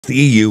The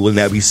EU will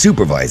now be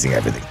supervising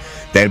everything.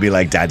 They'll be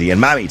like Daddy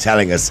and Mammy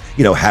telling us,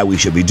 how we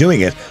should be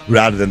doing it,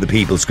 rather than the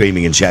people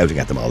screaming and shouting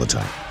at them all the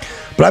time.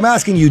 But I'm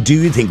asking you, do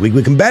you think we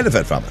can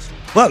benefit from it?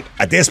 Well,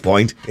 at this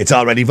point, it's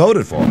already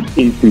voted for.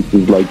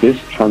 Instances like this,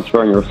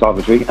 transferring our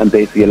sovereignty and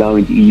basically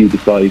allowing the EU to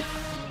decide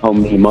how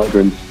many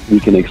migrants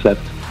we can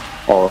accept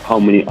or how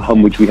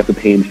much we have to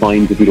pay in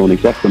fines if we don't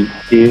accept them,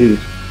 is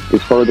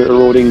further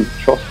eroding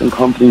trust and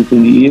confidence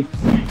in the EU.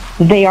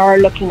 They are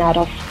looking at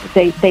us.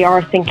 They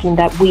are thinking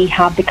that we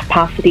have the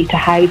capacity to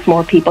house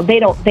more people. They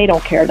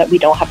don't care that we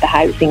don't have the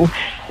housing.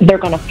 They're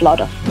going to flood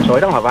us. So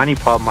I don't have any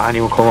problem with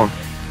anyone coming,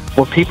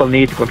 but people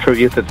need to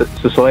contribute to the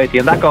society,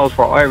 and that goes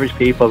for Irish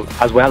people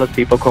as well as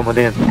people coming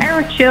in.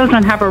 Our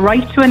children have a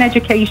right to an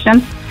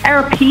education.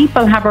 Our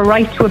people have a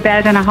right to a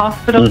bed in a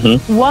hospital.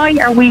 Mm-hmm. Why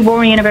are we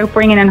worrying about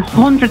bringing in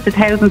hundreds of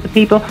thousands of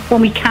people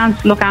when we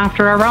can't look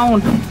after our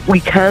own?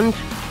 We can't.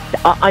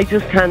 I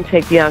just can't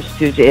take the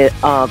attitude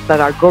of that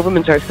our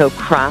governments are so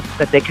crap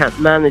that they can't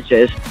manage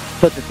it,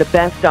 so that the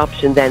best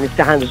option then is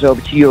to hand it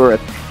over to Europe.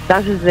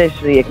 That is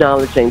literally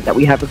acknowledging that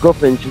we have a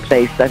government in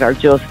place that are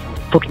just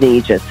fucking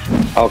idiots.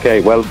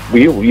 Okay, well,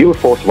 you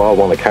first of all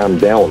want to calm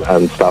down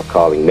and stop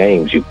calling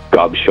names, you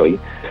gobshite.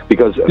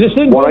 Because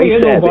what I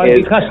said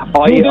is,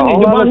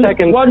 hold on a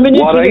second.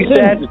 What I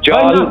said,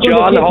 John,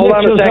 hold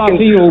on a second.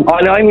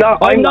 I'm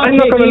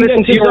not going to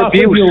listen to your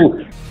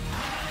abuse.